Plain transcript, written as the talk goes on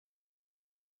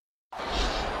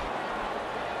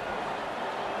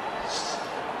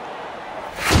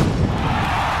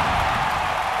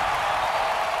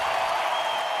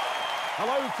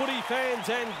Hello footy fans,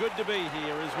 and good to be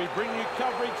here as we bring you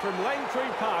coverage from Langtree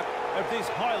Park of this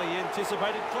highly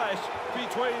anticipated clash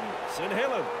between St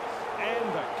Helens and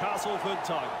the Castleford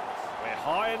Tigers. We're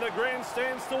high in the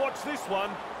grandstands to watch this one.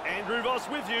 Andrew Voss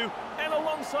with you, and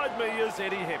alongside me is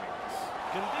Eddie Hemmings.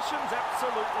 Conditions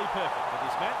absolutely perfect for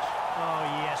this match. Oh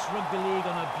yes, rugby league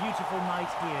on a beautiful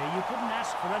night here. You couldn't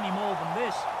ask for any more than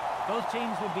this. Both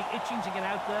teams would be itching to get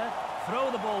out there, throw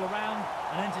the ball around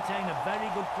and entertain a very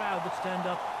good crowd that's turned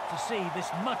up to see this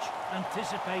much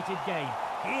anticipated game.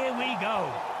 Here we go.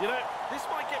 You know, this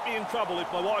might get me in trouble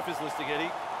if my wife is listening,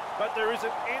 Eddie, but there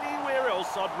isn't anywhere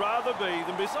else I'd rather be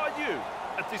than beside you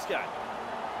at this game.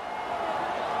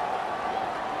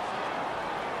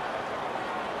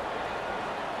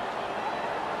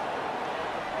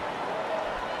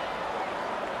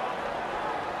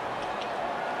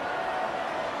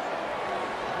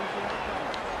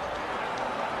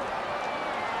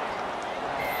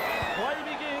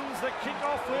 The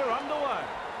kick-off, we're underway.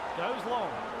 Goes long,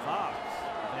 fast.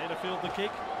 There to field the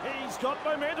kick. He's got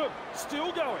momentum.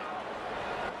 Still going.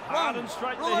 Hard and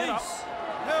straight to hit up.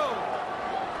 Held.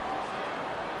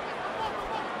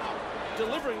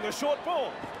 Delivering the short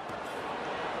ball.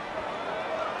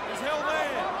 He's held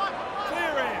there.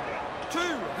 Clear end. 2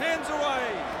 hands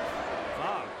away.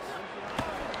 Fast.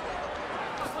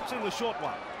 Slips in the short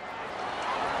one.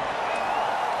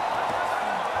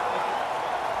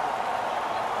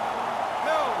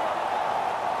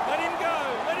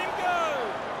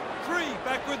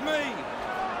 Back with me.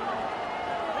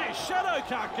 His shadow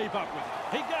can't keep up with him.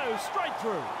 He goes straight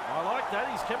through. I like that.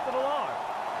 He's kept it alive.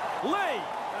 Lee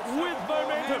with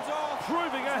momentum,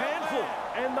 proving a handful.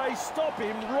 And they stop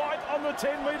him right on the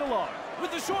 10-metre line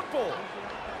with the short ball.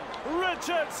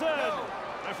 Richardson.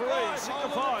 Referee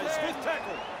signifies 5th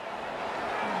tackle.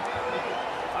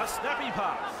 A snappy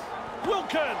pass.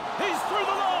 Wilkin. He's through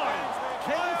the line.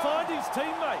 Can he find his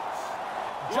teammates?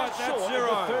 Just short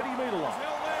of the 30-metre line.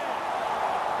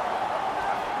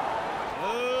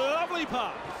 Lovely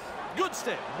pass. Good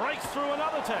step. Breaks through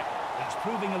another tackle. He's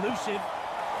proving elusive.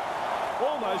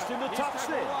 Almost in the touch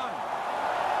there.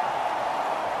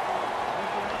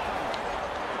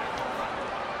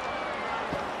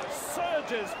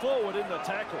 Surges forward in the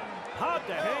tackle. Hard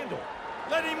to handle.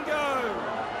 Let him go.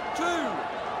 2.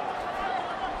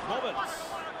 Roberts.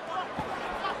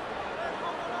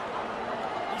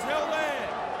 He's held there.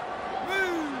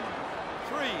 Move.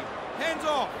 3. Hands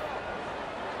off.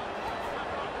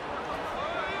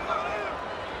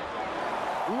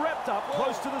 Wrapped up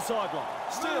close to the sideline.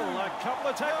 Still a couple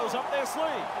of tackles up their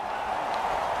sleeve.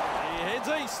 He heads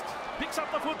east. Picks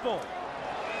up the football.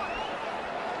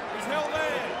 He's held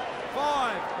there.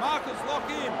 5. Markers lock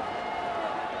in.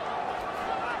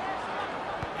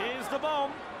 Here's the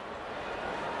bomb.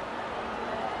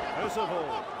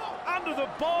 Percival. Under the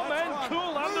bomb. That's and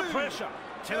cool under pressure.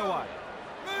 10 away.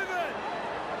 Move it.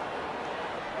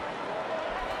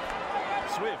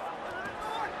 Swift.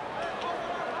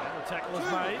 Tackle is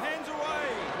 2 made. hands away.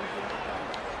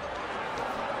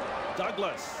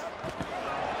 Douglas.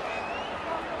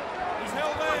 He's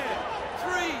held there.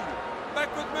 3.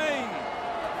 Back with me.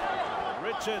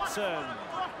 Richardson.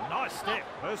 Nice step.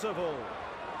 Percival.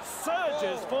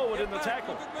 Surges forward in the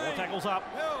tackle. 4 tackles up.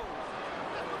 Held.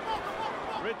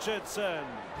 Richardson.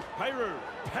 Peru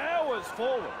powers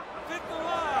forward. 5th and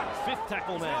last. 5th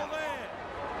tackle He's now. held there.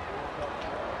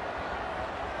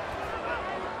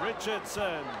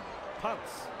 Richardson.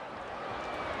 Punts.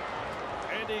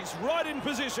 And he's right in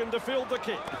position to field the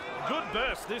kick. Good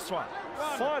burst this one.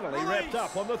 Finally wrapped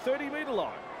up on the 30-metre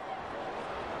line.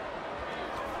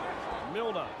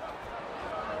 Milner.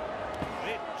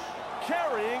 Finch.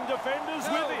 Carrying defenders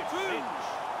with him. Finch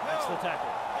makes the tackle.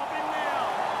 Up in now.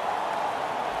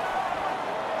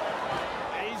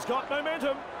 He's got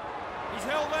momentum. He's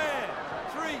held there.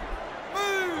 3.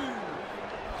 Move.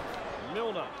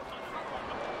 Milner.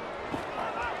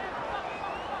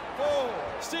 4.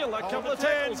 Still a couple of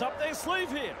tackles up their sleeve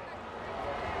here.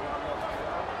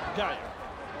 Gale.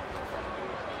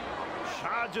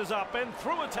 Charges up and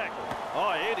through a tackle.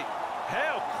 Oh, Eddie,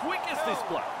 how quick is this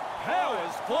bloke?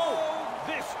 Powers forward.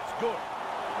 This is good.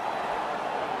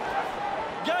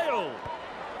 Gale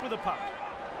with a puck.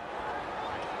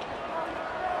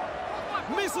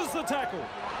 Misses the tackle.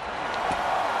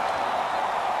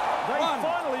 They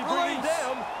finally bring him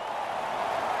down.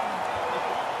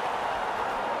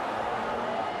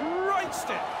 Great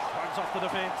step. Runs off the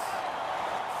defence.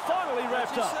 Finally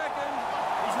wrapped up. Second.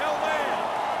 He's held there.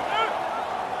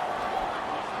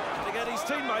 Cutting at his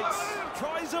teammates.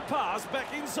 Tries a pass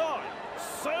back inside.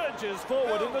 Surges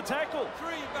forward in the tackle.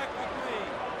 3 back with me.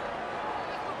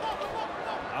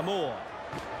 Amor.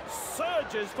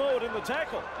 Surges forward in the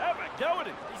tackle. Have a go at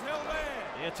him. He's held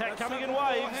there. The attack That's coming in tackle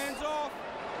 4, waves. hands off.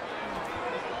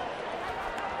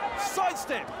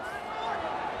 Sidestep.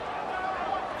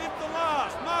 Hit the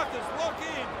last. Marcus, lock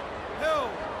in. Held.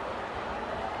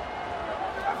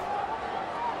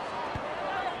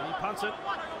 He punts it.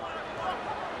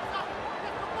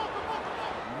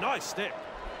 Nice step.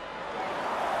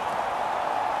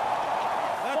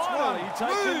 That's Finally, one. he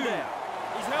takes him Move. down.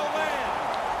 He's held there.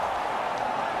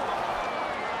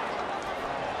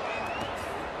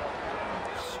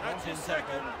 That's his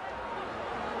second.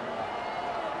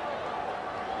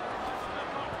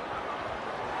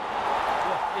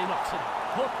 He knocks it.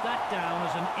 Put that down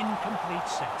as an incomplete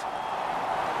set.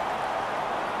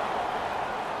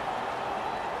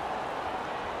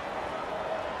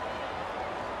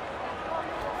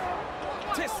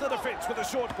 Tests the defence with a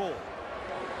short ball.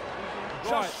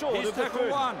 Right, Just short he's of the tackle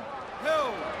 30. one.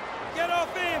 Hill, get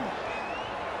off him.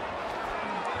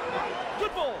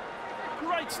 Good ball.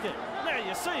 Great step. Now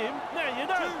you see him, now you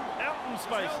don't. Out in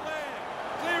space. Still there.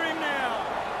 Clear him now.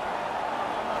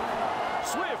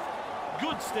 Swift.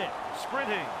 Good step.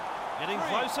 Sprinting. Getting 3.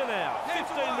 closer now. Hands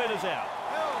 15 away. metres out.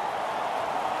 Hill,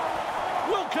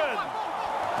 Wilkin.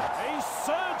 He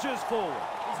surges forward.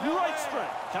 held Great there.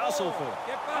 strength. Castleford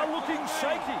Get back. are looking Look at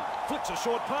shaky. Flicks a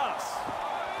short pass.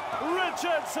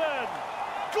 Richardson.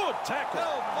 Good tackle.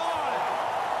 Hill,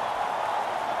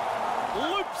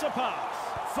 5. Loops a pass.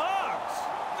 Fargs.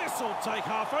 This'll take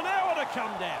half an hour to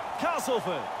come down.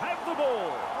 Castleford have the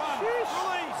ball. Run.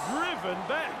 Release. Driven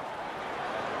back.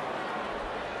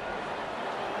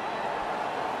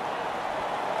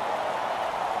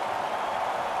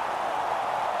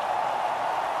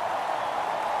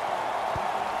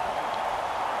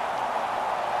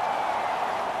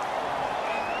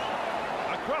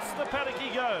 Across the paddock he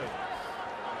goes.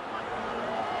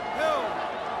 Hill,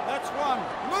 that's one.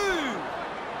 Move.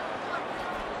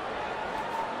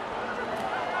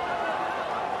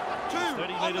 2.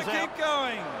 30 On the metres kick out.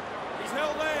 going. He's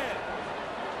held there.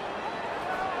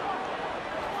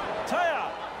 Taya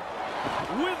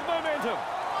with momentum.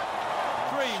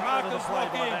 3. Shot Marcus, of the play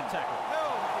lock by in. that tackle.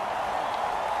 Hill,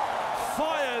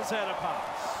 Fires out a pass.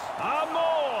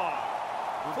 Amore.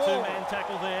 Good 4. two-man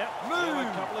tackle there. Move. There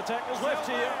are a couple of tackles He's left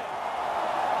held here. there.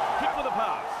 Pick with a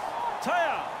pass.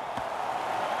 Taya.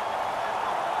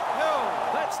 Hill,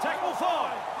 That's tackle 5.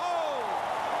 hold.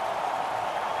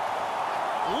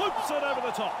 Loops it over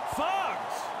the top.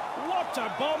 Fargs. What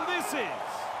a bomb this is.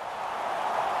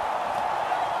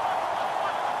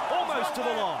 Almost to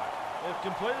the line. They've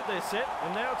completed their set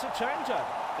and now it's a changeover.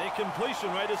 Their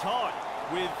completion rate is high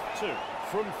with 2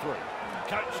 from 3.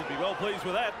 Coach should be well pleased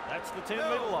with that. That's the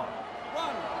 10-metre line.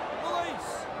 1.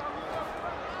 Release.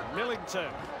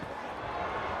 Millington.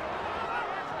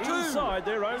 2. Inside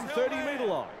their own He's held 30-metre there.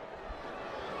 line.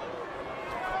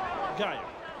 Gale.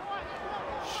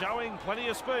 Showing plenty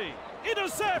of speed.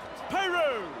 Intercept!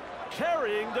 Peru!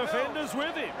 Carrying defenders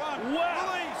with him. 1.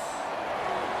 Wow! Release.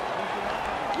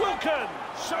 Wilkin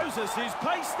shows us his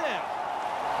pace now.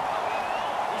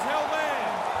 He's held there.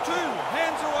 2.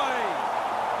 Hands away.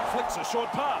 Flicks a short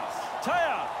pass.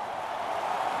 Taya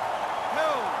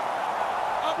Hill.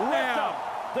 Up wrapped now. up.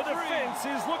 The 3. defence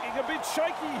is looking a bit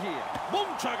shaky here. Boom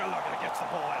Chuggalugga gets the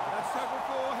ball out. That's tackle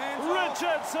 4. Hands off.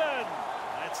 Richardson.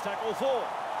 That's tackle 4.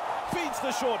 Feeds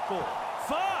the short ball.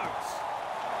 Fargs.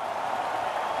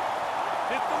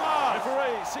 Hit the last.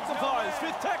 Referee signifies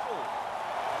 5th tackle.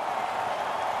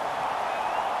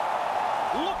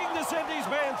 Looking to send his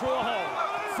man through a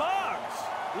hole. Fargs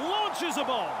launches a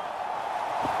bomb.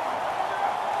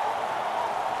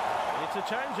 It's a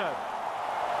changeover.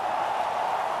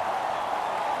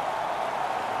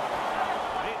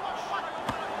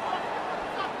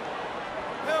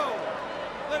 Hill.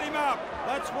 Let him up.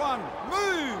 That's 1.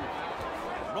 Move.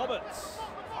 Roberts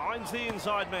finds the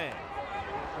inside man.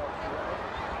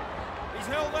 He's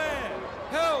held there.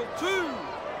 Hill. 2.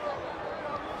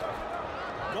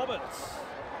 Roberts.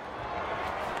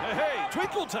 Hey,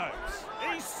 Twinkle Toes.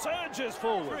 He surges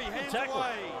forward. 3. Good Hands tackle.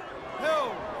 away.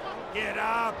 Hill. Get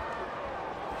up.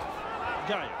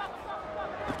 Gale.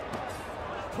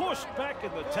 Pushed back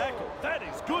in the tackle. That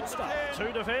is good stuff.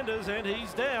 2 defenders and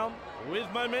he's down with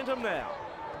momentum now.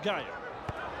 Gale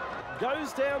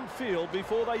goes downfield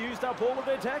before they used up all of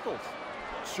their tackles.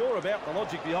 Not sure about the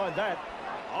logic behind that.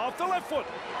 Off the left foot.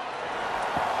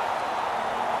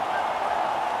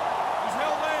 He's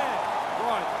held there.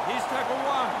 Right. Here's tackle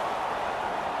 1.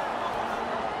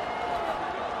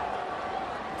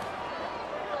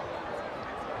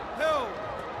 Hill.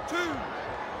 2.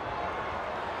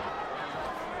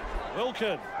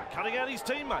 Wilkin cutting out his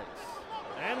teammates.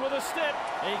 And with a step,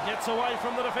 he gets away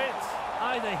from the defence.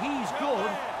 Either he's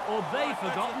good or they've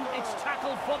forgotten it's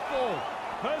tackle football.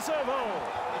 Percival.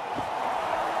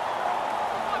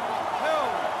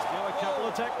 Still a couple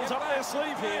of tackles up their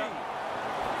sleeve here.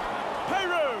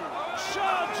 Peru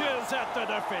charges at the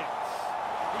defence.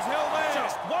 He's held there.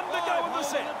 Just one to go in the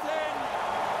set.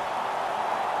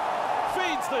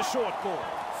 Feeds the short ball.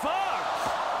 Farms.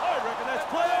 I reckon that's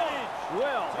play on.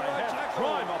 Well, they had a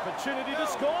prime opportunity to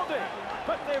score there,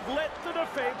 but they've let the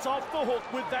defence off the hook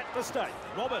with that mistake.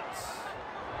 Roberts.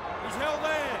 He's held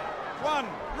there. One.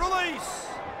 Release.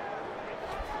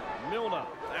 Milner.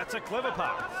 That's a clever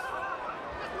pass.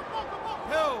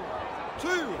 Held.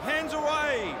 Two. Hands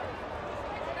away.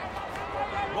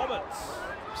 Roberts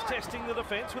is testing the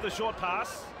defence with a short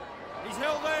pass. He's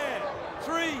held there.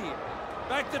 Three.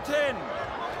 Back to 10.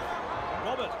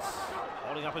 Roberts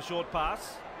holding up a short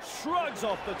pass. Shrugs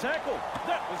off the tackle.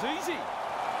 That was easy.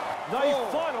 They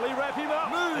finally wrap him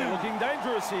up. They're looking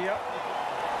dangerous here.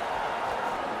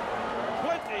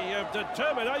 Plenty of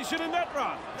determination in that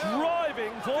run.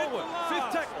 Driving forward.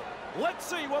 Fifth tackle. Let's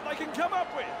see what they can come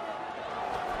up with.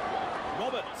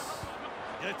 Roberts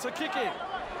gets a kick in.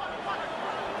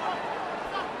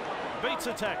 Beats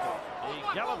a tackle. He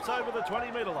gallops over the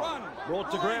 20-metre line.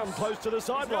 Brought to ground close to the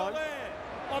sideline.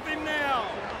 Off him now.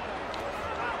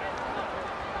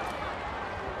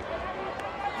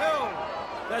 Held.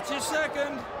 That's his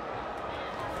second.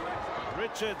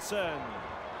 Richardson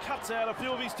cuts out a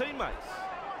few of his teammates.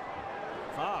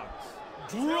 Farks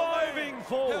driving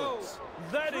forwards.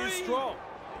 That is strong.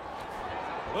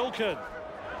 Wilkin.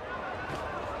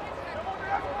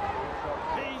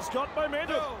 He's got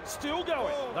momentum. Still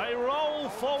going. They roll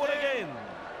forward again.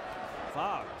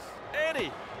 Farks.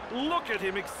 Eddie. Look at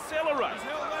him accelerate. He's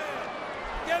held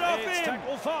there. Get off him.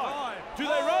 Tackle 5. Do they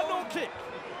run or kick?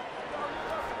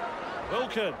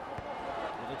 Wilkin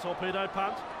with a torpedo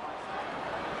punt.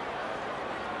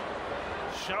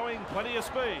 Showing plenty of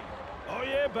speed. Oh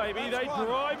yeah, baby, they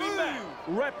drive him back.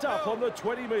 Wrapped up on the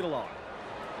 20-metre line.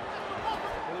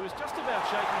 Well, he was just about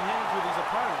shaking hands with his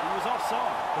opponent. He was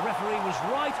offside. The referee was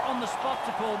right on the spot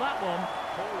to call that one.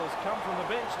 Paul has come from the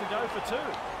bench to go for 2.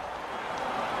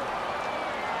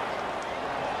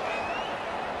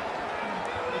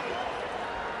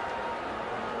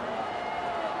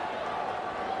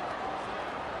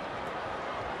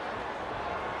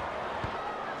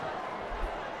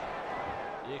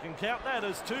 You can count that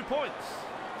as 2 points.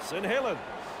 St Helens,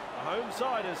 the home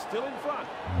side, is still in front.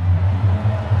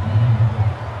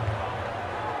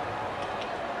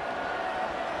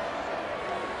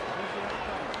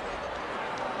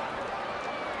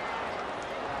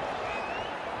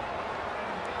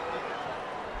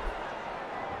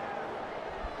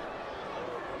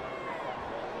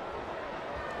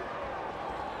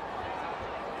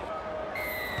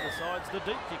 Decides the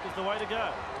deep kick is the way to go.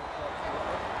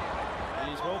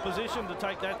 He's well positioned to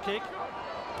take that kick.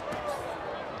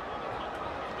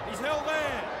 He's held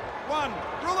there. One.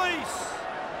 Release.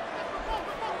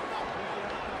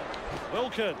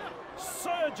 Wilkin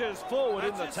surges forward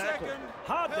in the That's his tackle. second.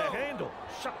 Hard to handle.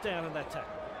 Shut down in that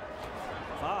tackle.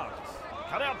 Farks.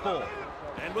 Cut out ball.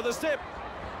 And with a step.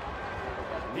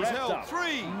 He's Wrapped held. up.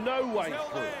 3. No way He's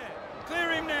held through. there.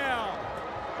 Clear him now.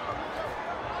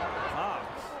 Farks.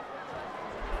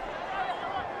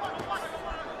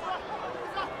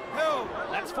 Held.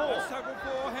 That's 4. That's tackle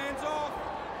 4. Hands off.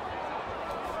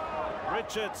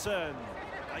 Richardson.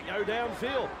 They go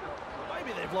downfield.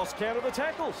 Maybe they've lost count of the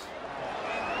tackles.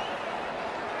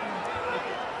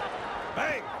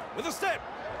 Bang! With a step.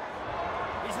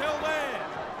 He's held there.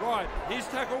 Right. Here's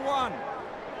tackle 1.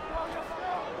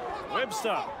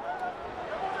 Webster.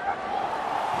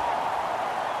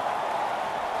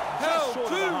 Held. Short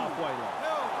 2. of the halfway line.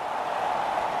 Held.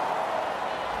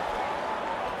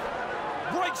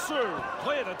 Breaks through.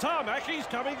 Clear to tarmac. He's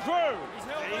coming through.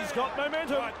 He's got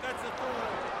momentum. Right. That's a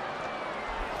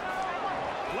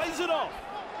 4. Lays it off.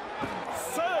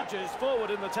 Surges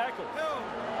forward in the tackle. Held.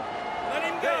 Let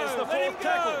him There's go. the Let him fourth go.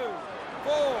 tackle.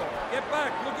 4. Get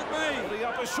back. Look at me. Holding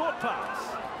up a short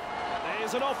pass.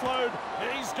 There's an offload.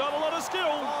 He's got a lot of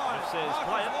skill. 5. Says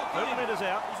play it. 30 metres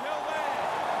out. He's held there.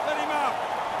 Let him up.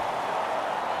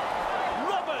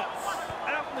 Roberts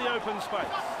out in the open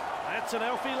space. That's an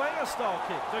Alfie Langer style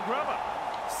kick. The grubber.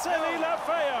 Semi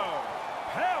Lafayette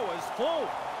powers forward.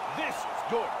 This is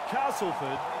good.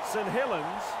 Castleford, St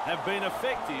Helens have been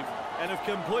effective and have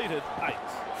completed 8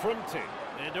 from 10.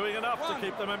 They're doing enough to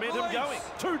keep the momentum going.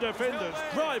 2 defenders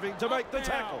driving to make the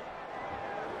tackle.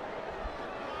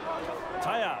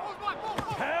 Taya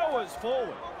powers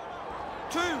forward.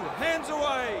 2. Hands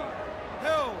away.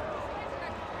 Held.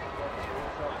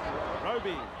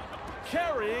 Roby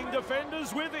carrying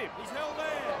defenders with him. He's held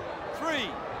there. 3.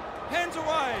 Hands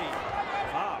away.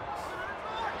 Fox.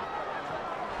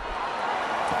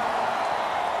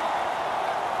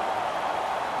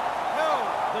 Held.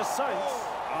 The Saints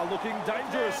are looking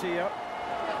dangerous here.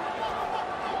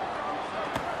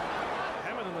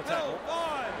 Hammered in the tackle.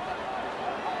 5.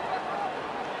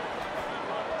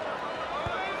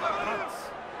 Hunts.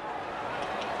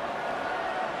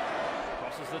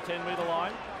 Crosses the 10-metre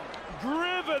line.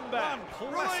 Driven back.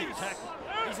 Classic Release. tackle.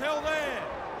 He's held there.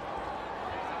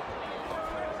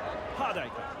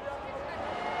 Hardacre.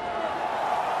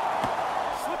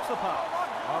 Slips the pass.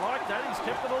 I like that. He's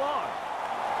kept it alive.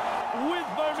 With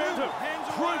momentum. 2 hands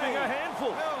Proving away. a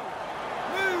handful. Held.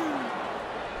 Move.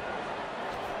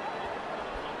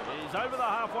 He's over the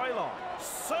halfway line.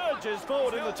 Surges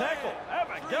forward in the tackle. Have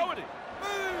a go at him.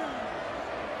 Move.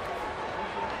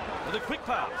 With a quick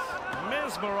pass.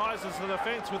 Mesmerises the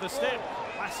defence with a step.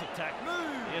 Classic tackle.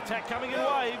 Move. The attack coming in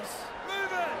waves.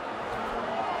 Move it.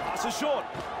 Pass is short.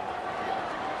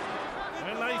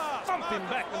 And they thump him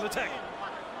back in the tackle.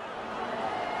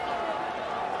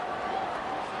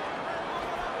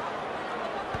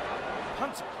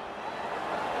 Hunts it.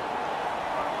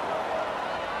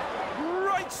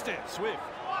 Great step, Swift.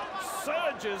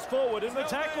 Surges forward in the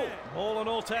tackle. All in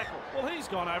all tackle. Well, he's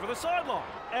gone over the sideline.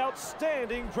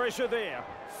 Outstanding pressure there,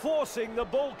 forcing the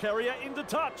ball carrier into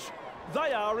touch.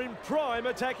 They are in prime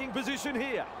attacking position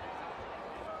here.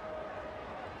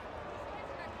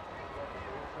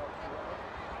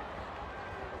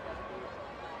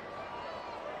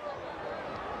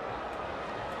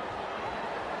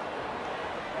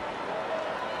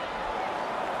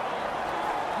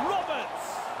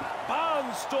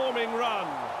 Storming run.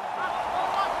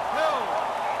 Held.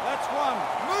 That's 1.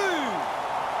 Move.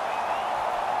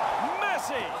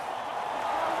 Massive.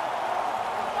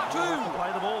 2.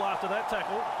 Play the ball after that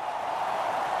tackle.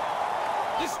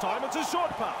 This time it's a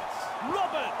short pass.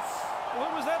 Roberts. Well,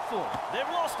 who was that for?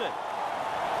 They've lost it.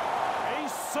 He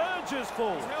surges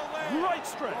forward. Great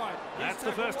strength. Right. That's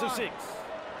the first of 6.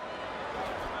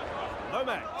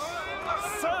 Lomax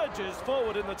surges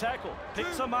forward in the tackle.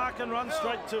 Picks a mark and runs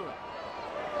straight to it.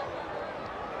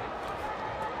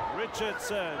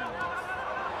 Richardson.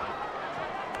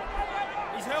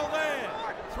 He's held there.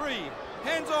 3.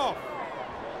 Hands off.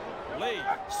 Lee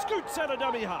scoots out a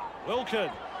dummy half.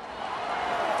 Wilkin.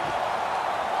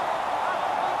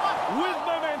 With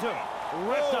momentum.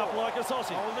 Wrapped up like a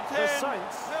sausage. Hold the The 10.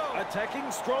 Saints No.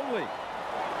 attacking strongly.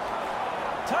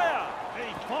 Taya.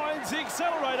 He finds the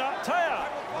accelerator. Taya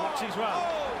blocks his run.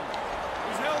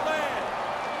 He's held there.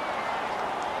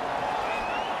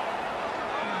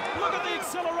 Look at the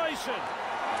acceleration.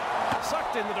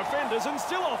 Sucked in the defenders and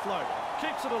still offloaded.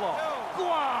 Keeps it alive. Go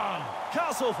on.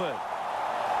 Castleford.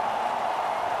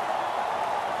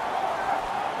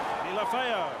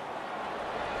 Ilafeo.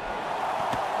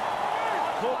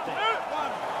 Caught there.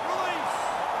 1. Release.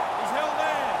 He's held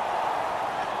there.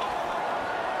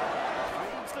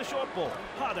 It's the short ball.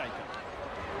 Hardacre.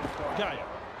 Gale.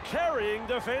 Carrying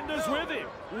defenders with him.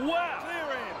 Wow. Clear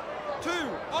him.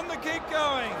 2. On the keep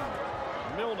going.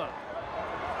 Milner.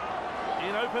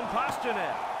 In open pasture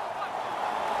now.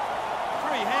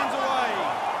 3. Hands away.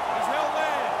 He's held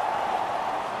there.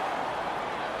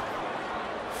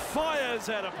 Fires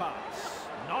out a pass.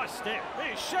 Nice step.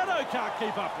 His shadow can't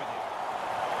keep up with him.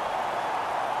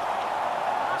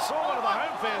 I saw one of the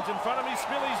home fans in front of me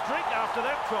spill his drink after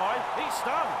that try. He's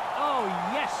stunned. Oh,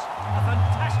 yes. A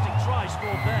fantastic try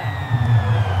scored there.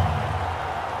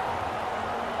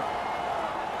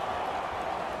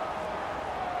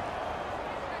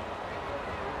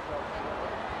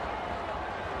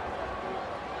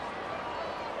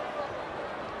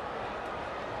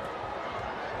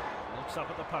 Looks up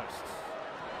at the posts.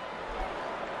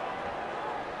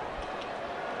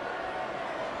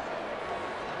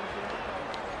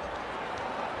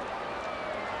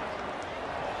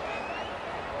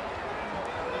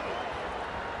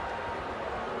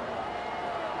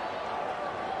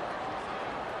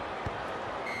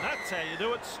 That's how you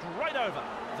do it, straight over.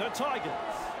 The Tigers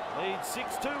lead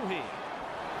 6-2 here.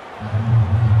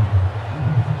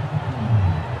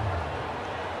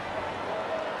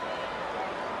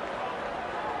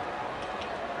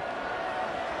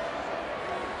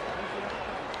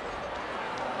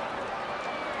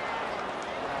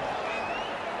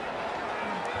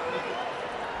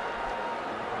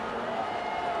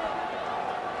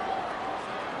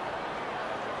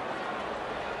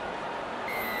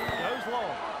 Goes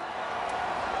long.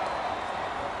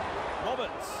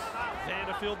 Roberts there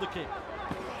to field the kick.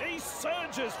 He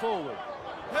surges forward.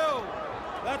 Held.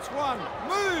 That's 1.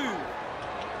 Move.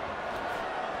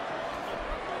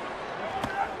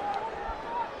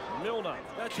 Milner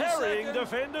That's your carrying second.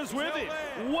 defenders with He's him.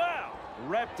 held there. Wow,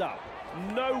 wrapped up.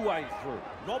 No way through.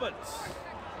 Roberts.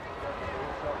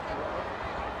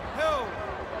 Held.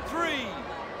 3.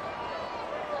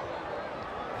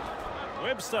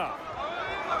 Webster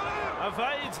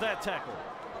evades that tackle.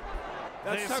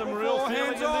 That's There's some tackle real 4, feeling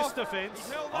hands in this off. defence.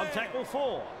 He's held On there. tackle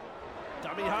 4.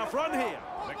 Dummy half run here.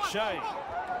 McShane.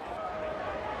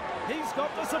 He's got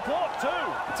the support too.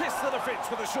 Tests the defence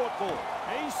with a short ball.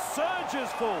 He surges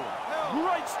forward. Held.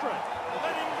 Great strength.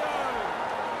 Let him go.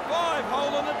 5,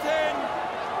 hole on the 10.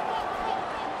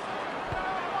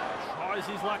 Tries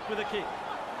his luck with a kick.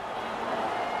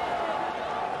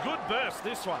 Good burst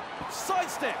this one.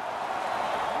 Sidestep.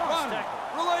 Nice 1, tackle.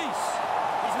 release.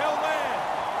 He's held there.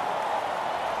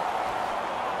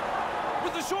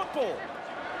 With the short ball.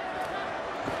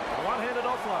 One-handed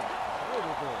offload.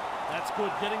 Horrible ball. That's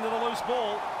good, getting to the loose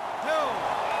ball. Held.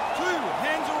 2,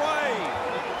 hands away.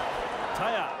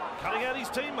 Taya cutting out his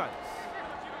teammates.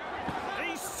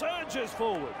 He surges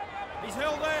forward. He's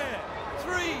held there.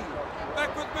 3,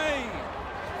 back with me.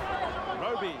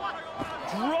 Roby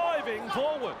driving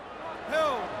forward.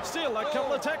 Held. Still a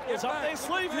couple of tackles Get up back their with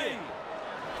sleeve me. here.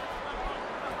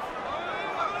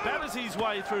 Batters his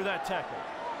way through that tackle.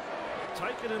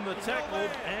 Taken in the tackle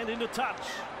and into touch.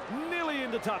 Nearly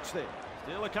into touch there.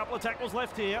 Still a couple of tackles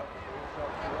left here.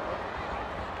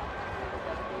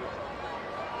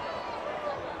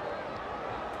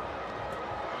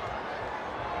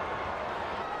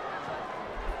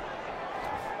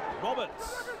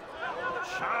 Roberts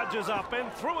charges up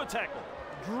and through a tackle.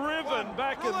 Driven 1,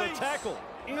 back in the release. tackle.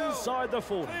 Held. Inside the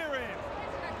 40. Clear him.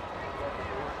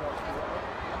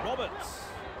 Roberts.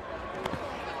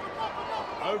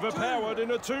 Overpowered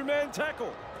in a two-man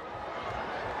tackle.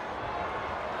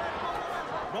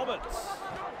 Roberts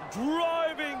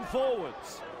driving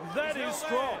forwards. That He's is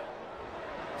held strong.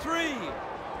 there. 3,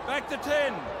 back to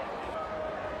 10.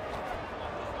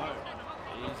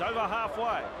 He's over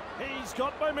halfway. He's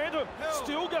got momentum. Held.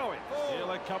 Still going.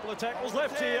 Still a couple of tackles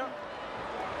left 10. here.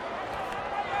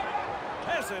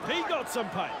 Hasn't he got some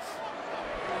pace?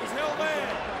 He's held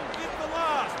there. Get the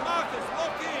last. Marcus,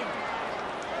 lock in.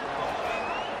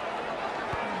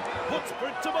 Puts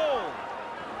Britt to ball.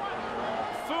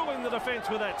 Fooling the defence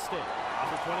with that step. Up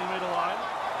the 20-metre line.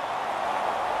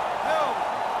 Held.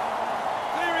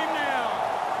 Clear him now.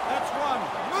 That's 1.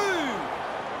 Move.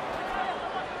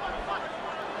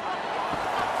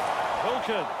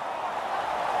 Wilkin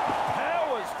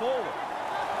powers forward.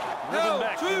 Driven Held.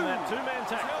 back 2. in that two-man He's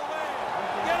tackle. held there.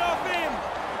 Get off him.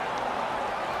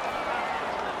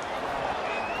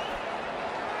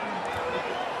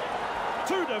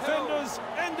 Two defenders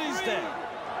and he's 3. down.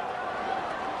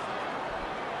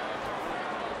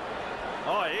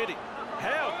 Oh, Eddie,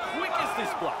 how quick is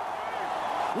this bloke?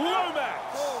 Lomax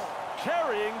 4.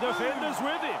 carrying defenders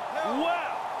with him.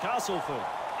 Wow, Castleford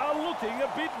are looking a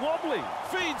bit wobbly.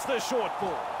 Feeds the short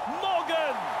ball.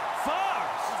 Morgan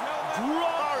fires.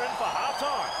 Draw in for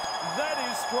half-time. That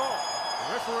is strong.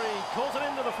 The referee calls it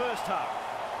into the first half.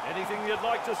 Anything you'd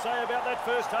like to say about that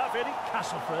first half, Eddie?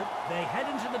 Castleford, they head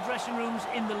into the dressing rooms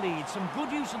in the lead. Some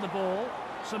good use of the ball,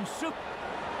 some super...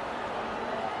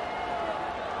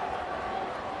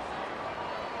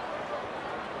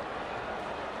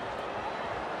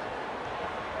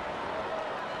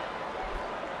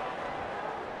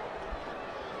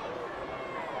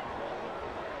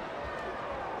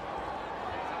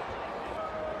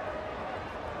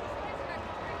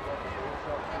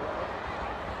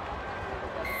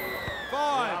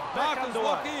 Back Marcus, underway.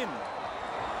 lock in.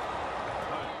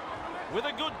 With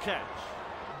a good catch.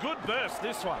 Good burst,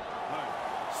 this one.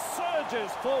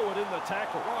 Surges forward in the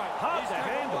tackle. Right. Hard He's to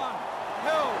tackle handle. 1.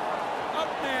 Held.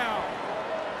 Up now.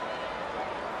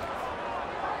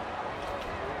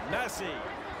 Massey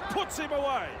puts him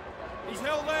away. He's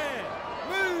held there.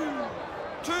 Move.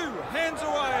 2, hands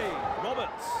away.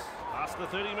 Roberts past the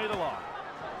 30-metre line.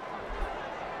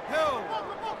 Held.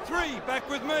 3, back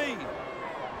with me.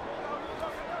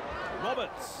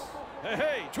 Roberts.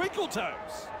 Hey, twinkle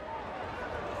toes.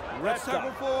 That's Wrapped tackle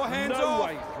up. 4, hands no off.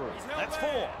 way through. He's held That's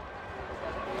there.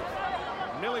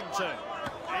 4. Millington.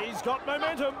 He's got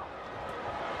momentum.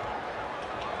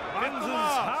 Runs as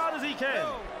last. hard as he can.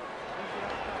 Held.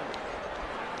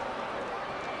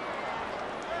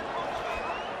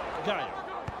 Gale.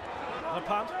 The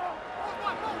punt.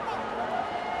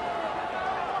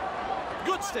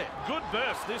 Good step. Good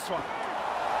burst, this one.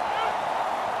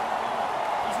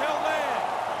 He's held there.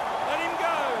 Let him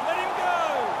go. Let him go.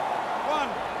 1,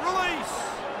 release.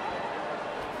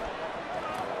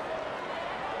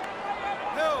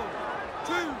 Held.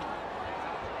 2.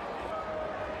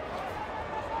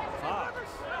 Fast.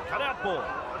 Cut out ball.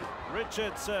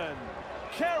 Richardson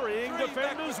carrying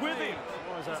defenders with him.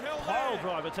 Was a pile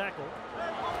driver tackle.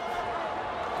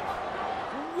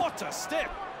 What a step!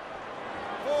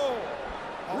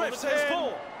 4. Ref says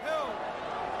 4.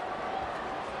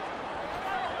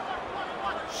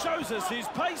 Shows us his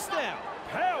pace now.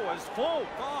 Powers full.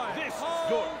 5. This is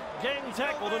good. Gang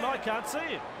tackled and I can't see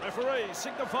him. Referee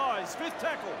signifies 5th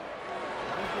tackle.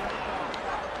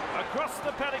 Across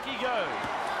the paddock he goes.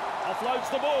 Offloads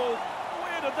the ball.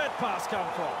 Where did that pass come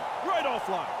from? Great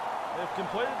offload. They've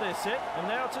completed their set and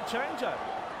now it's a changeover.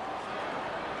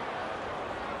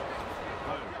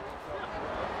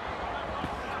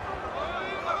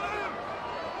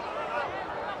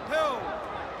 Hill.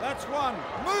 That's 1.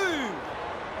 Move.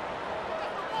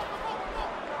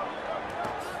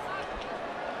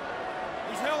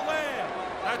 He's held there.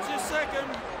 That's his 2nd.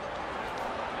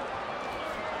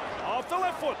 Off the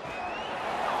left foot.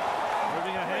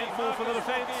 Moving a handful for the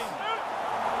defence.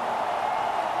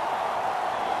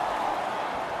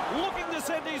 Looking to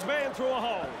send his man through a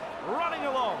hole. Running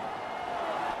along.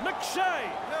 McShay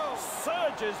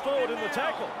surges forward in the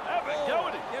tackle. Have a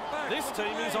go at him. This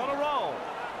team is on a roll.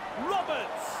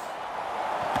 Roberts.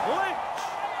 Lynch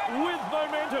with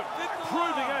momentum.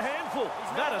 Proving a handful.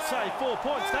 That'll save 4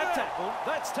 points, that tackle.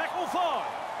 That's tackle 5.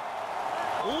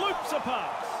 Loops a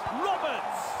pass.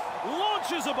 Roberts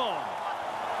launches a bomb.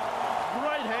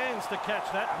 Great hands to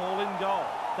catch that ball in goal.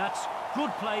 That's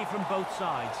good play from both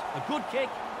sides. A good kick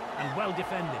and well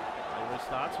defended. He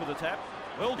starts with a tap.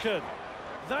 Wilkin.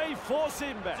 They force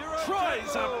him back.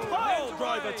 Tries a pile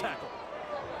driver tackle.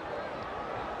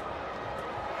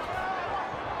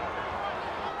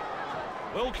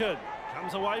 Wilkin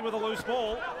comes away with a loose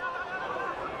ball.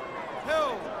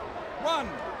 Hill. 1.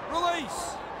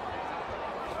 Release.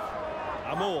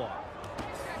 Amor.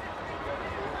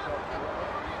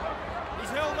 He's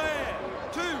held there.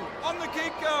 2. On the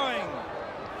keep going.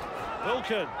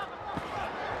 Wilkin.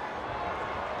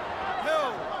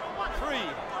 Hill. 3.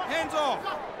 Hands off.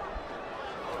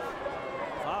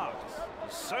 Fox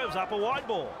serves up a wide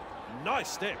ball. Nice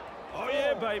step. Oh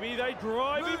yeah, baby, they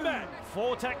drive him back.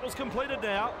 4 tackles completed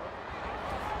now.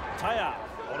 Taya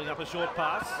holding up a short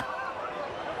pass.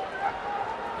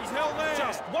 He's held there.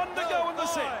 Just 1 to go in the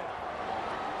set.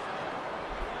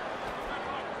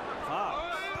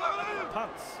 Fox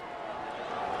punts.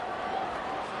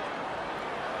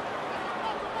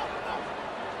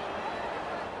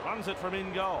 Runs it from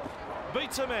in goal.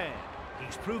 Beats a man.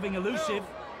 He's proving elusive.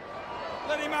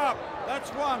 Let him up. That's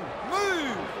 1.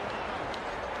 Move.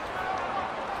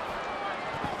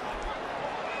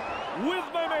 With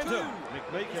momentum.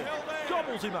 McMeekin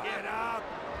gobbles him up. Get up.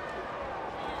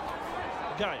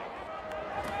 Gale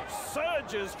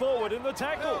surges forward in the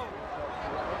tackle.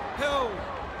 Hill.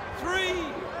 3.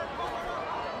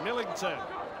 Millington.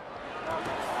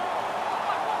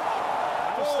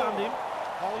 Stunned him.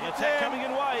 The attack coming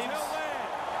in waves.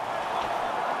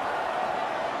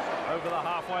 Over the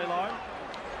halfway line.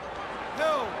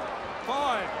 Hill.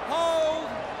 5. Hold.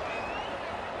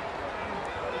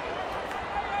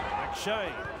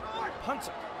 McShay punts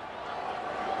it.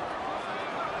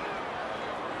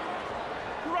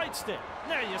 Great step.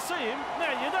 Now you see him,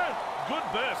 now you don't. Good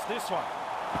burst this one.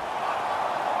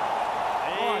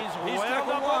 He's wound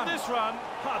up on this run.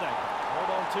 Heartache. Hold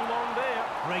on too long there.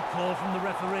 Great call from the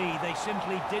referee. They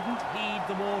simply didn't heed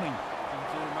the warning.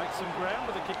 Looking to make some ground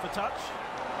with a kick for touch.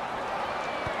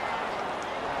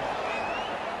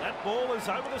 That ball is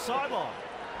over the sideline.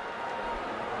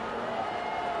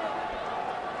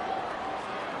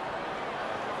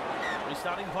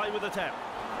 Restarting play with a tap.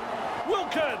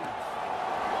 Wilkin!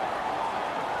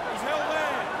 He's held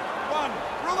there. 1.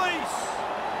 Release.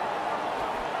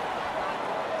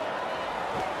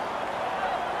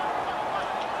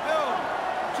 Hill.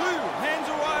 2. Hands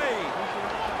away.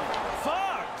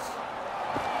 Fox!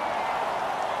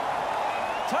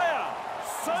 Taya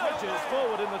surges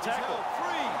forward in the tackle.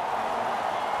 3.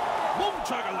 Boom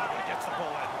Chuggalugga gets the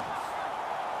ball out.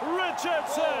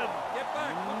 Richardson! Get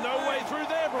back. No way through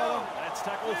there, brother. That's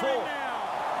tackle 4.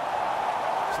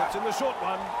 Slips in the short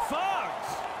one. Fox!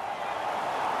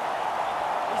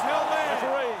 He's held there.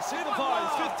 Referee signifies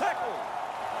 5th tackle.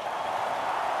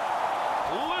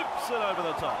 Loops it over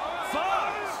the top.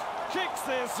 Fox kicks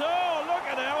this. Oh, look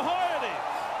at how high it is.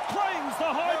 Claims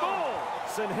the high ball.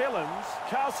 St Helens,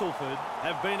 Castleford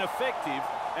have been effective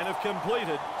and have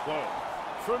completed 12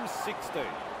 from 16.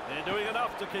 They're doing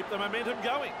enough to keep the momentum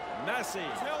going. Massey.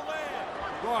 He's held there.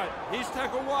 Right, here's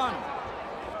tackle 1.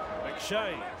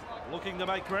 McShay looking to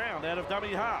make ground out of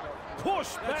dummy half.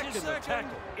 Push back in the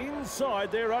tackle.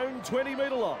 Inside their own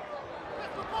 20-metre line.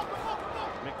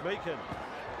 McMeekin.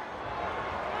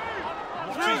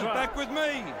 Three, back with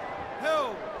me.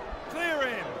 Held. Clear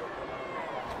him.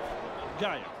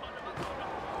 Gale.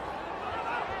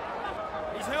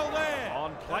 He's held there.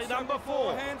 On play That's number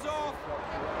 4. Hands off.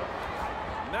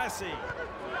 Massey.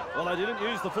 Well, they didn't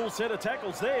use the full set of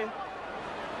tackles there.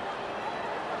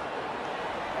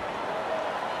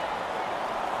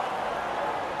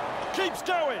 Keeps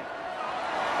going.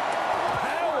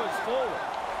 Powers forward.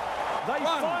 They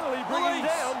finally bring him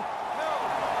down.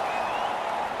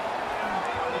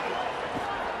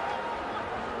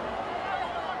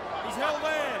 He's held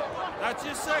there. That's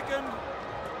his second.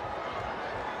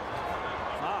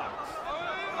 Marks.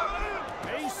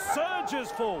 He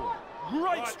surges forward.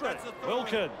 Great strength.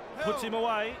 Wilkin puts him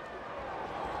away.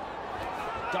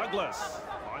 Douglas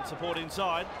finds support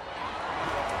inside.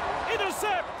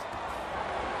 Intercept.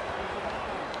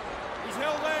 He's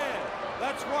held there.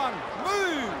 That's one.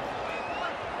 Move.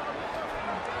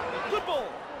 Good ball.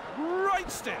 Great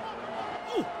step.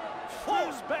 Ooh,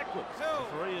 force backwards. The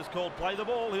referee is called play the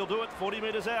ball. He'll do it 40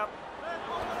 metres out.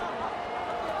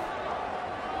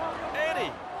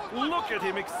 Eddie, look at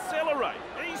him accelerate.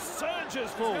 He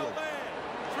surges forward.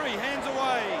 3 hands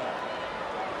away.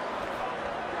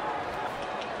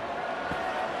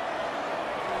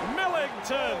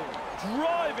 Millington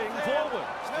driving forward.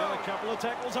 Still a couple of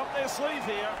tackles up their sleeve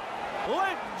here.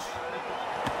 Lynch.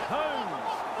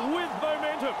 Holmes with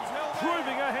momentum.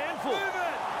 Proving a handful.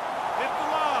 Hit the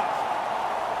last.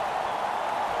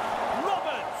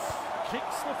 Roberts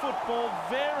kicks the football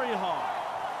very high.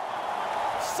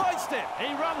 Sidestep.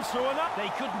 He runs through and up. They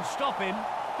couldn't stop him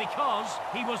because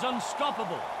he was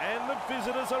unstoppable. And the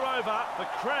visitors are over. The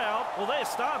crowd, well, they're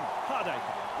stunned. Hardacre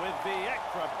with the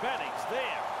acrobatics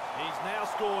there. He's now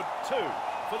scored 2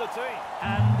 for the team.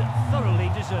 And thoroughly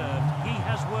deserved. He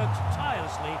has worked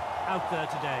tirelessly out there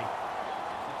today.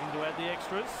 Looking to add the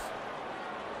extras.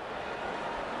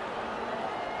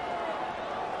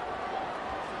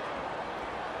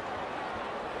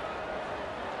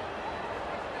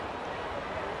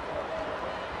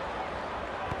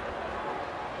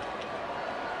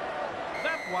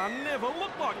 That one never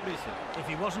looked like missing. If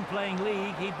he wasn't playing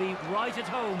league, he'd be right at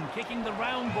home, kicking the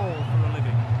round ball for a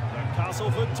living. The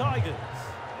Castleford Tigers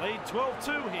lead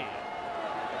 12-2 here.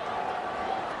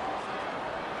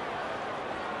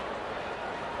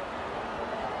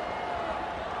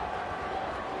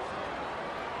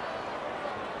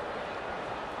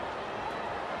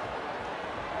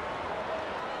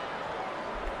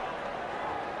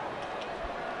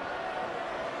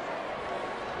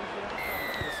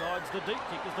 Decides the deep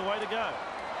kick is the way to go.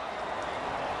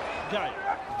 Gale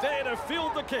there to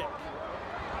field the kick.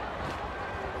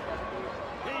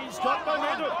 He's got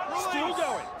momentum, still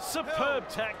going. Superb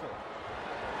tackle.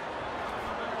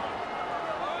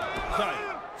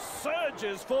 Gale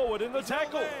surges forward in the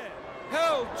tackle.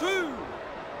 Held 2.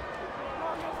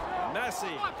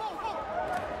 Massey.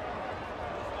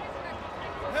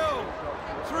 Held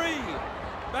 3.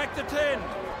 Back to 10.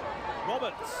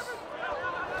 Roberts.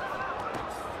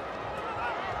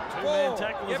 4. Two-man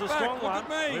tackle is Get a back, strong look one. at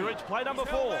me. We reach play number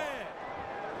He's held 4. there.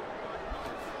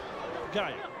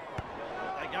 Gale.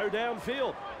 They go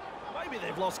downfield. Maybe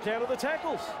they've lost count of the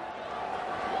tackles.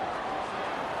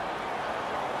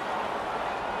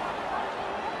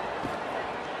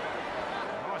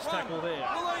 Nice tackle there.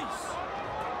 Release.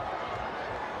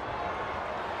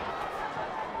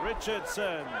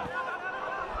 Richardson.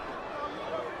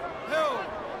 Held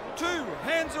 2.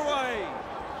 Hands away.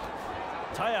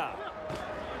 Taya.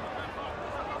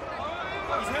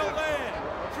 He's held there.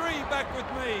 3. Back with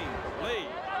me. Lee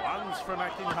runs from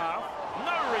acting half.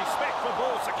 No respect for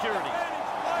ball security. Advantage,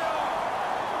 play on.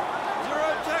 0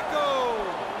 tackle.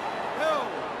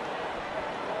 Held.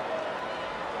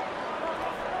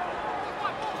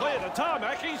 Clear to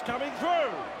tarmac, he's coming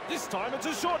through. This time it's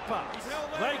a short pass.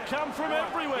 They come from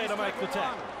everywhere to make the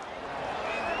tackle.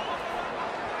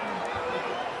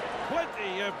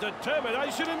 Plenty of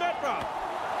determination in that run.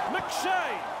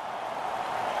 McShane.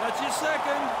 That's your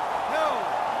second. Held.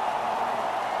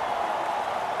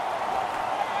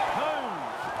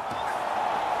 Holmes.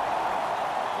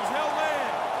 He's held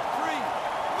there. 3.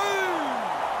 Move.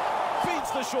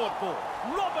 Feeds the short ball.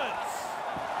 Roberts.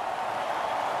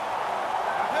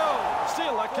 Held.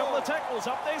 Still a couple of tackles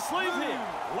up their sleeve here.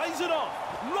 Lays it off.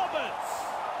 Roberts.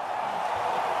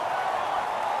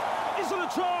 Is it a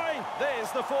try?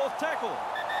 There's the 4th tackle.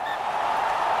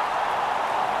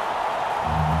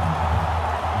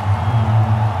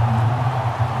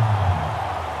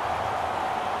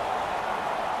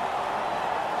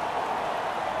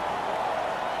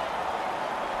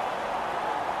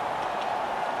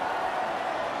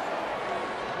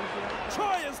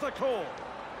 Try is the call.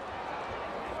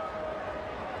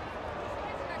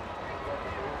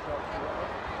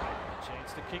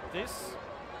 chance to kick this.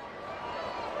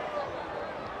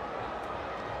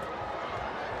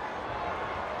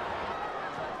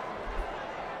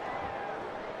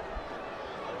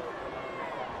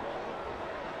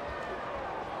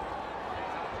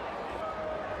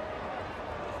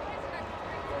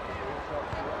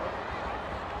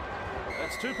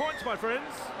 That's 2 points, my friends.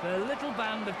 The little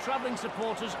band of travelling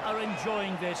supporters are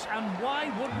enjoying this, and why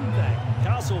wouldn't they?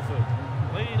 Castleford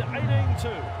lead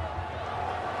 18-2.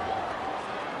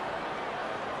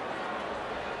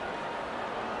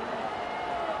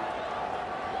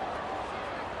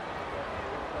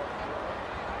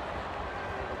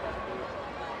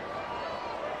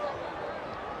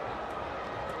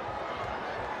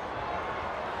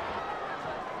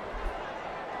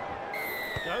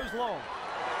 Goes long.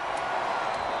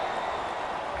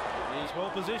 He's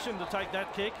well positioned to take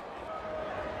that kick.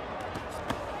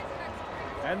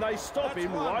 And they stop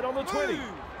him right on the 20.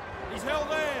 He's held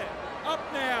there. Up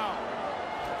now.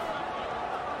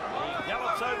 He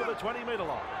gallops over the 20-metre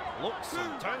line. Looks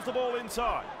and turns the ball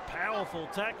inside. Powerful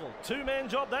tackle. Two-man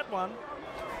job, that one.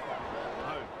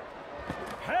 No.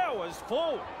 Powers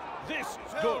forward. This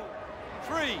is good.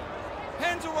 3.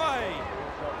 Hands away.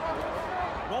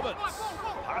 Roberts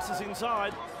passes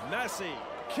inside. Massey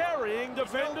carrying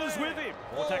defenders with him.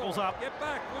 Four tackles up. Get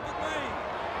back. Look at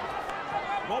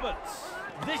me. Roberts.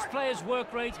 This player's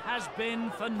work rate has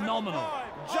been phenomenal.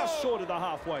 Just short of the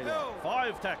halfway line.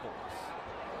 5 tackles.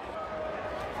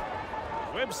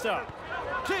 Webster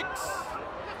kicks.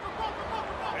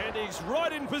 And he's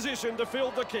right in position to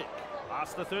field the kick.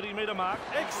 Past the 30-metre mark.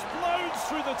 Explodes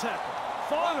through the tackle.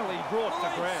 Finally brought to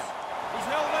ground. He's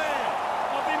held there.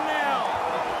 Up him now.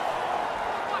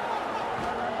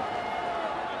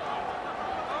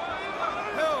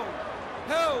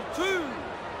 Held 2.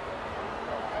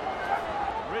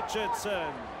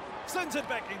 Richardson sends it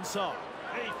back inside.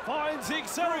 He finds the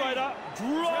accelerator,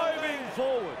 driving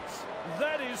forwards.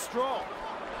 That is strong.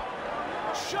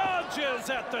 Charges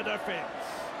at the defence.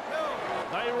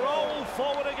 They roll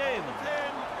forward again.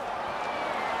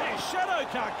 His shadow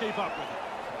can't keep up with it.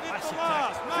 Classic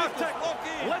tackle. Fifth tackle.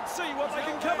 Let's see what they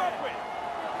can come up with.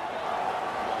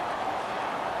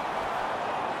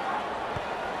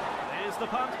 There's the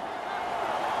punt.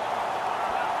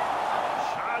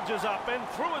 Charges up and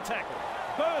through a tackle.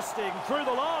 Bursting through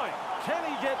the line. Can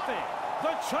he get there?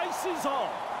 The chase is on.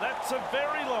 That's a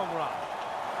very long run.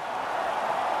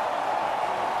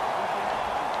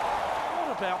 What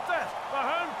about that? The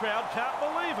home crowd can't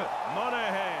believe it.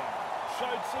 Monahan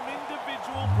showed some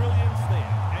individual brilliance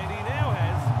there, and he now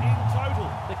has, in total,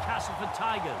 The Castleford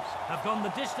Tigers have gone the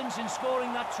distance in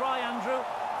scoring that try, Andrew.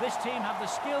 This team have the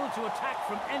skill to attack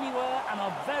from anywhere and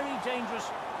are very dangerous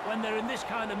when they're in this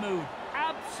kind of mood.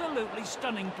 Absolutely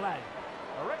stunning play.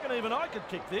 I reckon even I could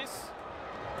kick this.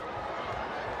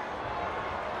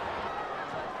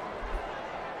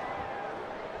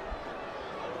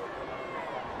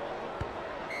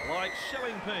 Like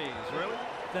shelling peas, really?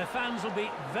 Their fans will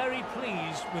be very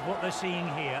pleased with what they're seeing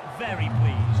here. Very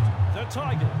pleased. The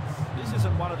Tigers. This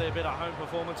isn't one of their better home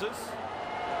performances.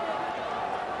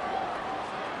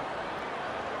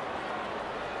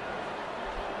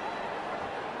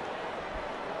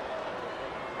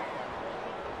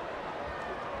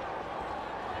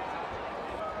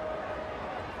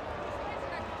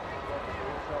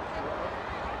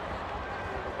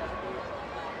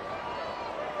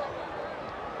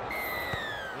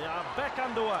 They are back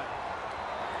underway.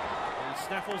 He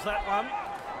snaffles that one.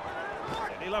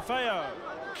 Eddie Lafayette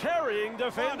carrying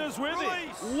defenders with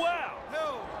him. Wow!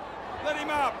 Held. Let him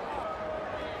up.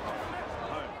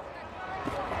 Home.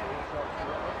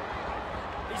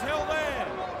 He's held there.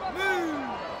 Move.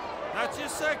 That's your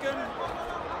second.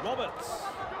 Roberts.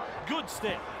 Good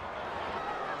step.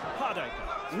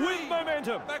 Hardacre. With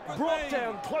momentum. Back with Brought me.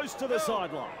 down close to the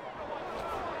sideline.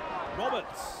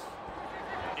 Roberts.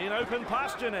 In open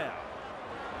pasture now.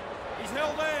 He's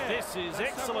held there. This is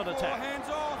That's excellent number 4. attack. Hands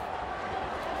off.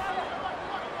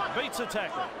 Beats a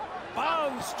tackle.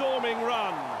 Barnstorming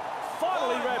run.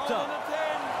 Finally wrapped up.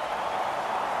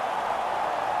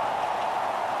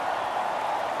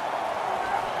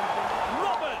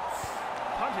 Roberts.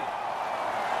 Punting.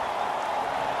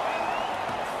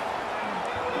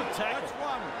 Good tackle. That's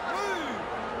 1. Move.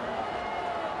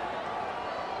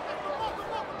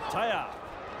 Taya.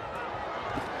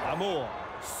 Amour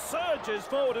surges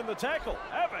forward in the tackle.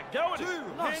 Have a go at 2. it.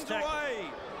 Nice Hands tackle.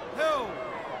 away. Held.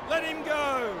 Let him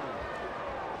go.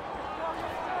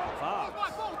 Fast.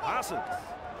 Parsons.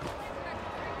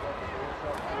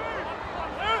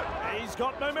 He's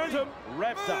got momentum.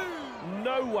 Wrapped up.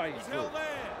 No way He's through. held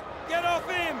there. Get off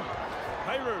him.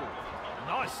 Peru.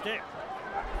 Nice step.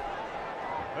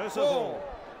 Percival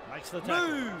makes the tackle.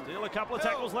 Move. Still a couple of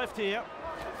tackles left here.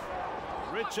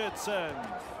 Richardson.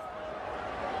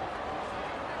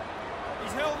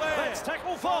 He's held there. That's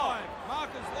tackle 5.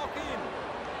 Markers lock in.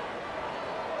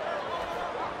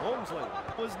 Walmsley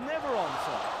was never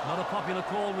onside. Not a popular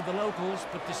call with the locals,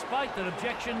 but despite their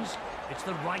objections, it's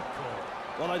the right call.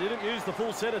 Well, they didn't use the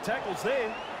full set of tackles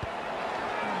then.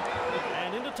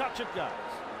 And into touch it goes.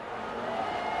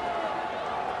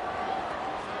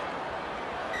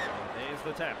 There's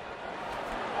the tap.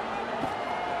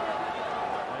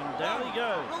 And down he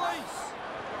goes. Release.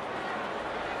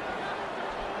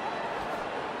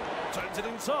 Turns it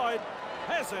inside.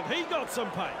 Hasn't he got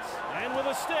some pace? And with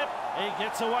a step, he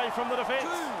gets away from the defence.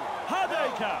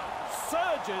 Hardacre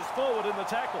surges forward in the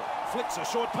tackle. Flicks a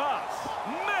short pass.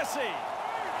 Massey.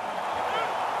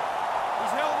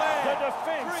 He's held there. The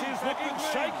defence is looking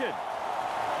shaken.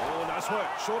 Oh, nice work.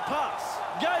 Short pass.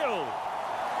 Gale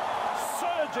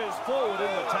surges forward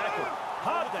in the tackle.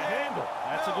 Hard to handle.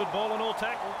 That's a good ball and all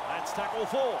tackle. That's tackle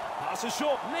 4. Pass is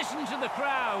short. Listen to the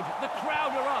crowd. The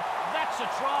crowd are up. That's a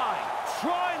try.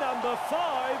 Try number 5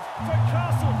 for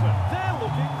Castleford. They're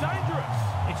looking dangerous.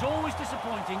 It's always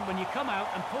disappointing when you come out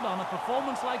and put on a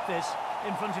performance like this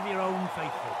in front of your own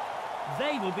faithful.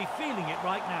 They will be feeling it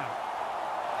right now.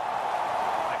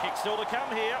 A kick still to come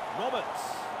here.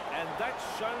 Roberts. And that's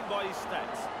shown by his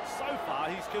stats. So far,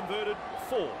 he's converted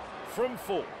 4 from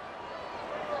 4.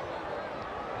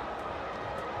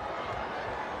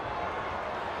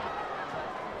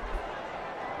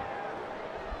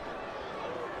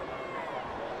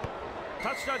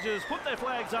 Touch judges put their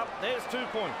flags up. There's 2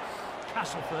 points.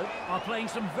 Castleford are playing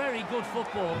some very good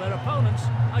football. Their opponents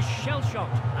are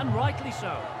shell-shocked, and rightly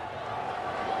so.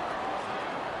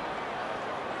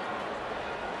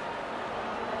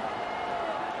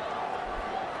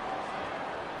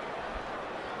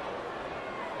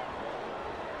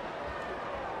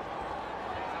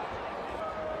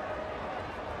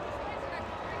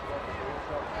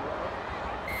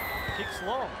 Kicks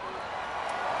long.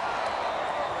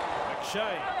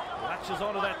 McShay latches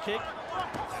onto that kick.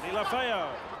 And Lafayette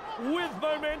with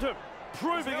momentum,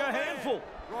 proving a handful.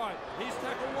 Right, here's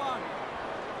tackle 1.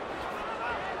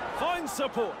 Finds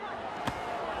support.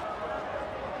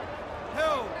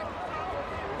 Held.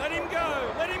 Let him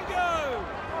go. Let him go.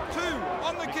 2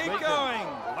 on the keep going.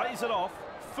 Lays it off,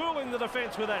 fooling the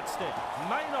defence with that step.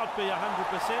 May not be 100%,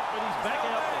 but he's back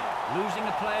out there. Losing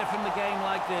a player from the game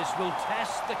like this will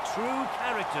test the true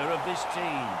character of this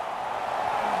team.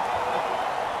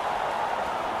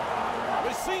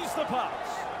 Receives the pass.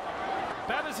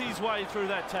 Batters his way through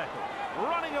that tackle.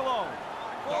 Running along.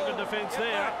 Dogged defence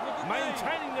there,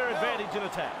 maintaining their advantage in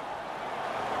attack.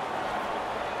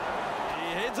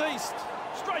 He heads east.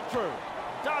 Straight through.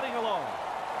 Darting along.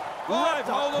 Right,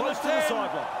 hold on close to the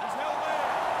sideline. He's held there.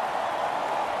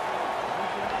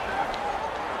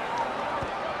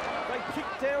 They kick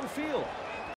downfield.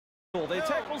 All their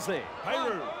tackles there.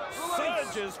 Payru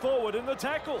surges forward in the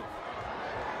tackle.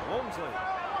 Walmsley.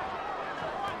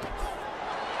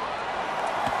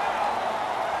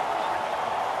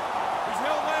 He's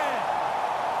held there.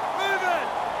 Move it.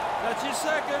 That's your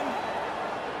second.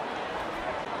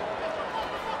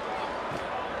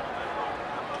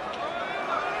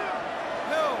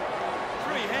 Held.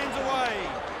 3 hands away.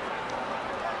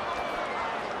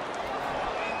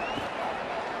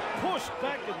 Pushed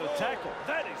back in the tackle.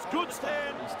 That is good stuff.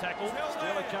 He's tackled.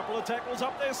 Still a couple of tackles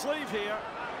up their sleeve here.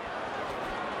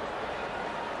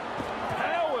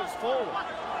 Powers forward.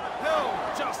 Held.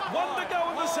 Just 1 to go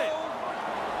in the set.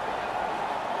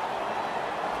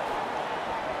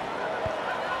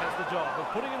 Has the job of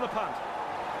putting in the punt.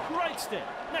 Great step.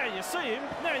 Now you see him,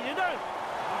 now you don't.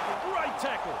 Great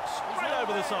tackle. Straight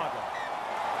over the sideline.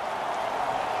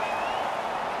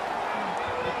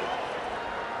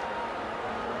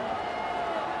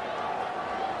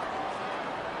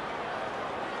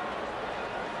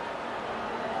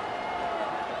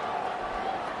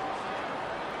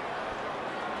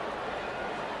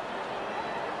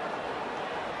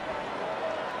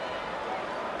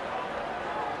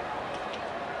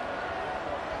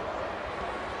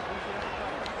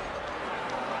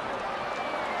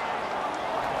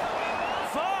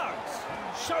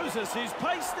 Shows us his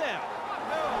pace now.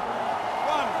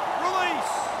 1,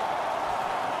 release.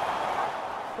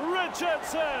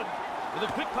 Richardson with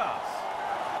a quick pass.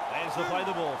 Hands to play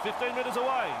the ball, 15 metres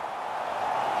away.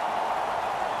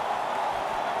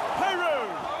 Payru.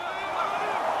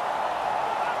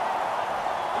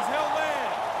 He's held there.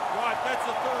 Right, that's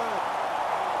the 3rd.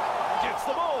 Gets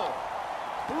the ball.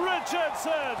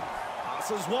 Richardson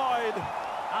passes wide.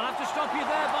 I'll have to stop you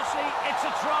there, Bossy. It's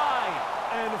a try.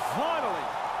 And finally,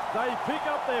 They pick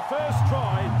up their first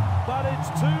try, but it's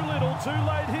too little too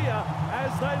late here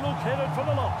as they look headed for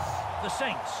the loss. The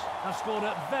Saints have scored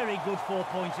a very good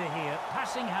four-pointer here.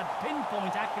 Passing had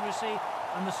pinpoint accuracy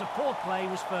and the support play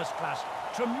was first class.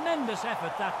 Tremendous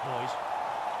effort that, boys.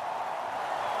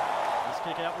 This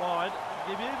kick out wide,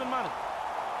 give you even money.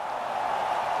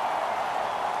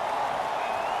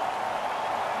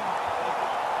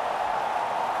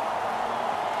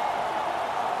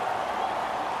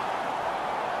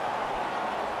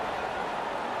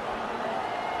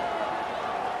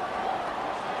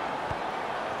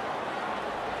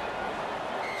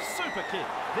 Super kick.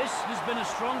 This has been a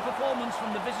strong performance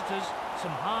from the visitors.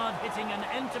 Some hard-hitting and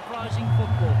enterprising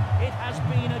football. It has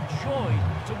been a joy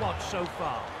to watch so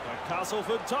far. The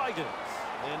Castleford Tigers.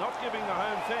 They're not giving the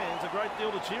home fans a great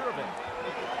deal to cheer about.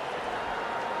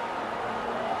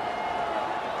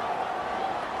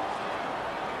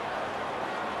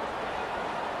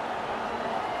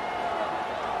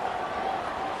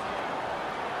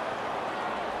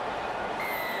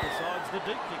 Decides the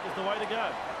deep kick is the way to go.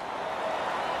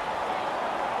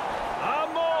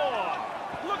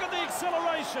 Look at the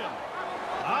acceleration.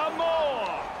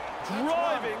 Amor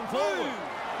driving forward.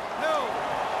 No,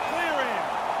 clear him.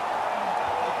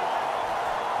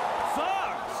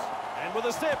 Fox. And with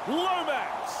a step,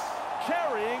 Lomax.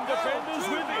 Carrying defenders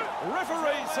with him.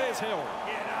 Referee says Helens.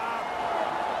 Get up.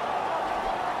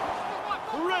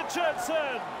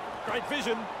 Richardson. Great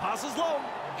vision. Passes long.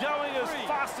 Going as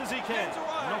fast as he can.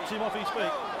 Knocks him off his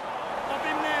feet. Up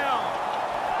him now.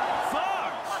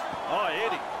 Fox. Oh,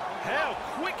 Eddie. How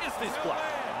quick is this play?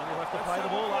 And he'll have to play the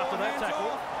ball after that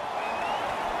tackle.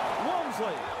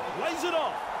 Walmsley lays it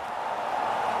off.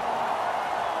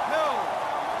 No,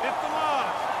 fifth and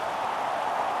last.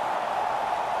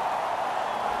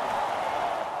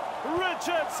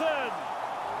 Richardson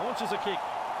launches a kick.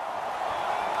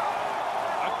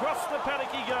 Across the paddock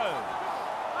he goes.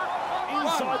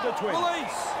 Inside the 20.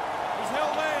 Release. He's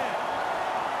held there.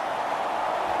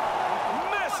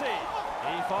 Messi.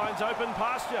 He finds open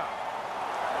pasture.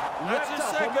 That's Wrapped his up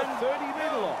on the second.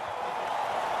 30-metre line.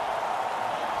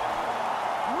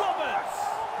 Roberts.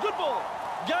 Good ball.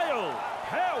 Gale.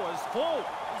 Powers forward.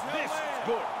 This is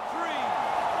good. 3.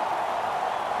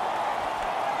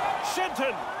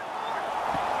 Shenton.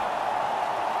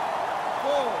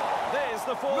 4. There's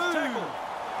the fourth Move. tackle.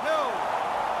 No.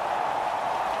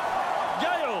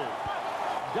 Gale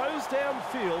goes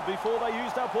downfield before they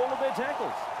used up all of their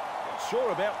tackles. Not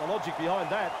sure about the logic behind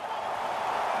that.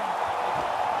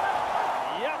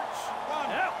 Ouch!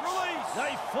 Ouch! Release.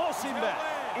 They force him back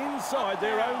inside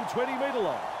their own 20-metre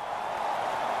line.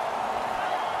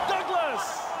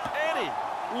 Douglas! Eddie,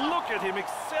 look at him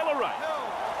accelerate. No.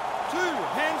 2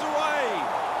 hands away.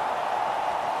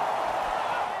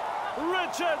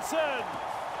 Richardson!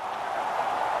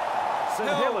 St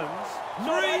Helens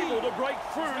not able to break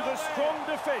through the strong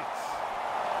defence.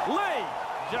 Lee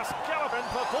just galloping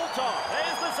for full time.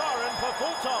 There's the siren for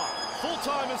full time. Full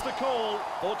time is the call.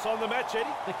 Thoughts on the match,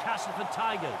 Eddie? The Castleford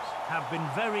Tigers have been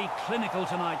very clinical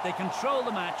tonight. They control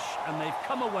the match and they've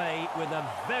come away with a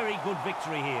very good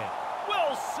victory here.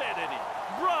 Well said, Eddie.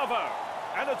 Bravo.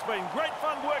 And it's been great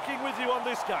fun working with you on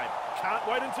this game. Can't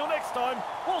wait until next time.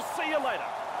 We'll see you later.